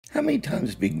How many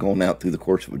times have you been going out through the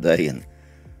course of a day and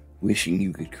wishing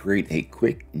you could create a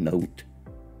quick note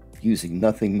using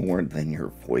nothing more than your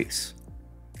voice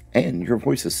and your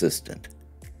voice assistant?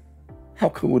 How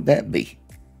cool would that be?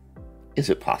 Is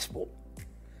it possible?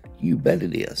 You bet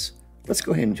it is. Let's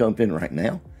go ahead and jump in right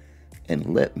now and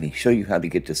let me show you how to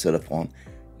get this set up on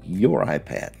your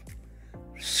iPad.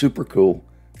 Super cool,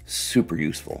 super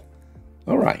useful.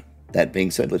 All right, that being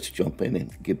said, let's jump in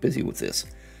and get busy with this.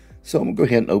 So I'm going to go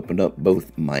ahead and open up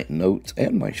both my notes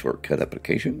and my shortcut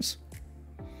applications.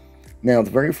 Now,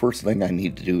 the very first thing I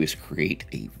need to do is create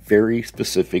a very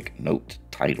specific note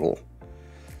title.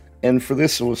 And for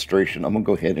this illustration, I'm going to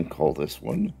go ahead and call this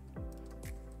one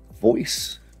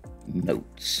Voice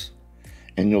Notes.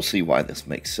 And you'll see why this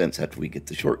makes sense after we get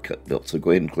the shortcut built. So go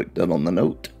ahead and click done on the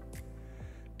note.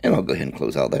 And I'll go ahead and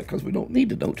close out that because we don't need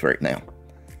the notes right now.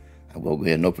 I will go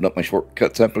ahead and open up my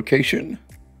shortcuts application.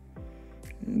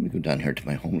 And we go down here to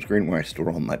my home screen where I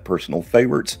store all my personal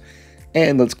favorites.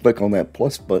 And let's click on that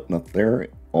plus button up there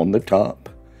on the top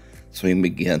so we can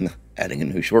begin adding a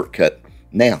new shortcut.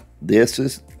 Now, this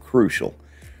is crucial.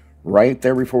 Right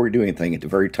there before we do anything at the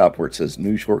very top where it says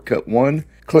new shortcut 1,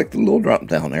 click the little drop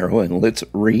down arrow and let's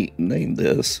rename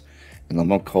this. And I'm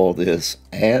going to call this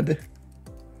Add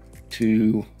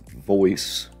to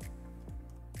Voice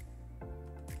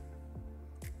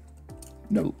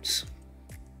Notes.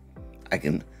 I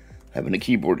can having a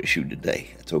keyboard issue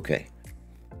today. It's okay.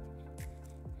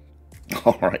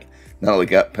 All right, now we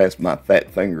got past my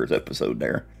fat fingers episode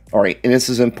there. All right, and this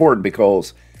is important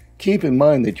because keep in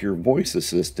mind that your voice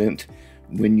assistant,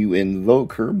 when you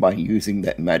invoke her by using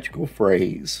that magical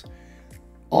phrase,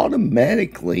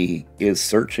 automatically is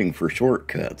searching for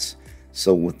shortcuts.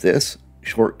 So with this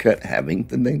shortcut having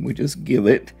the name we just give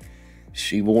it,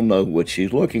 she will know what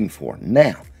she's looking for.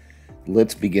 Now,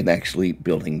 let's begin actually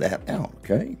building that out,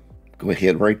 okay? Go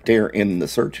ahead right there in the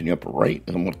search in the upper right,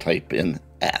 and I'm going to type in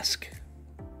ask.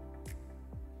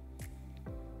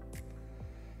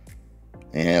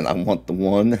 And I want the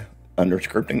one under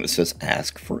scripting that says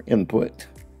ask for input.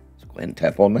 So go ahead and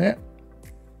tap on that.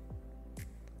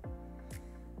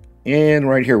 And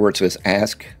right here where it says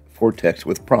ask for text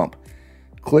with prompt,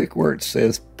 click where it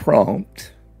says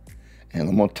prompt, and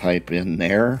I'm going to type in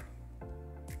there,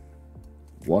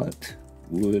 what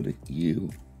would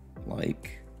you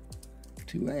like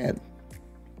to add?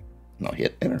 And I'll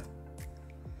hit enter.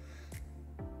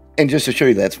 And just to show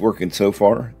you that's working so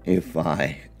far, if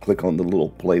I click on the little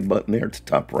play button there at the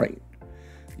top right,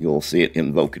 you'll see it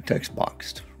invoke a text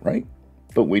box, right?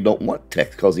 But we don't want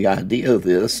text because the idea of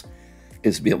this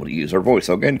is to be able to use our voice.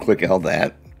 I'll go ahead and click out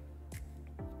that.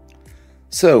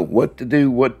 So what to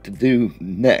do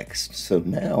next? So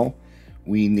now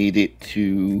we need it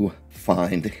to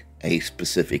find a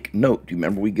specific note. Do you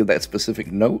remember we give that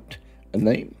specific note a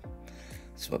name?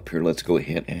 So up here, let's go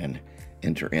ahead and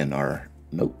enter in our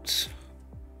notes.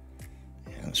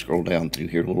 And scroll down through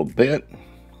here a little bit.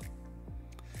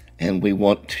 And we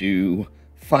want to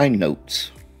find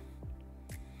notes.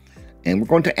 And we're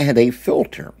going to add a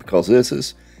filter because this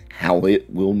is how it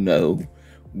will know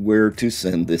where to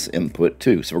send this input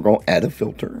to. So we're going to add a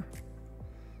filter.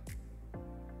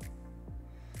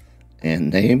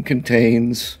 And name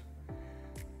contains,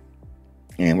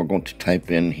 and we're going to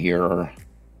type in here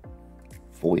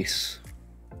voice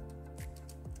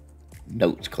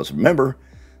notes, because remember,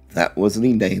 that was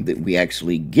the name that we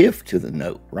actually give to the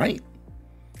note, right?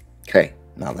 Okay,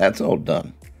 now that's all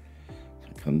done.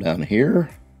 So come down here,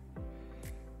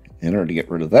 enter to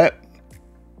get rid of that.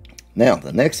 Now,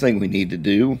 the next thing we need to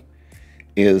do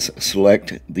is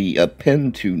select the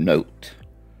append to note,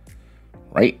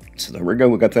 right? So there we go,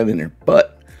 we got that in there,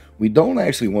 but we don't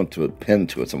actually want to append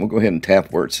to it. So I'm going to go ahead and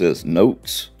tap where it says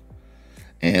notes,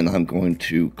 and I'm going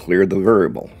to clear the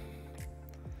variable.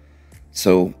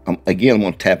 So again, I'm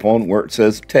going to tap on where it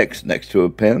says text next to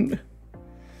append,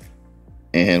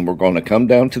 and we're going to come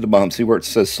down to the bottom, see where it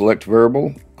says select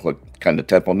variable, click, kind of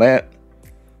tap on that.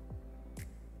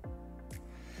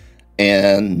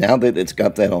 And now that it's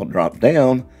got that all dropped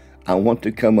down, I want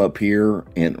to come up here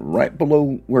and right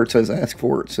below where it says ask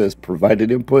for, it says provided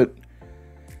input.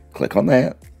 Click on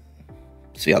that.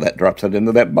 See how that drops that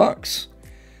into that box?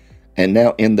 And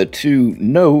now in the to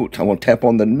note, I want to tap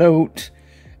on the note,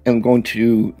 and I'm going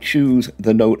to choose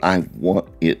the note I want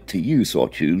it to use. So I'll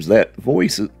choose that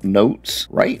voice notes,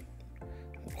 right?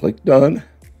 Click done.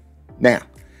 Now,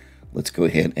 let's go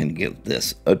ahead and give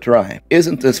this a try.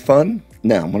 Isn't this fun?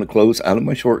 Now I'm going to close out of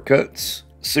my shortcuts.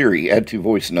 Siri, add to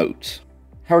voice notes.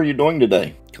 How are you doing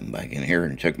today? Come back in here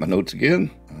and check my notes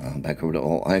again. Back over to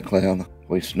all iCloud,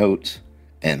 voice notes,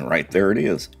 and right there it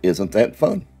is. Isn't that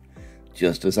fun?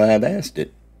 Just as I had asked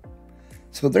it.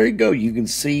 So there you go. You can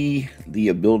see the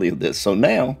ability of this. So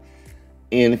now,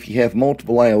 and if you have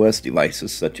multiple iOS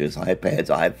devices such as iPads,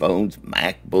 iPhones,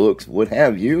 MacBooks, what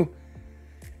have you,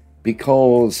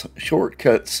 because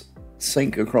shortcuts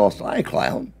sync across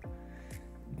iCloud,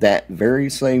 that very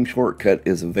same shortcut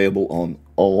is available on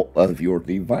all of your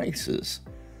devices.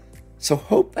 So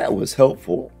hope that was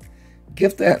helpful.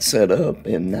 Get that set up,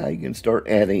 and now you can start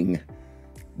adding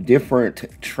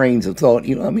different trains of thought.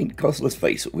 Because let's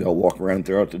face it, we all walk around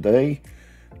throughout the day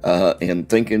and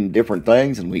thinking different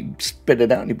things, and we spit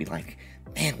it out, and you'd be like,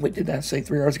 man, what did I say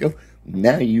 3 hours ago?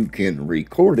 Now you can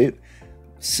record it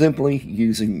simply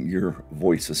using your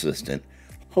voice assistant.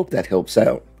 Hope that helps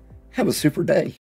out. Have a super day.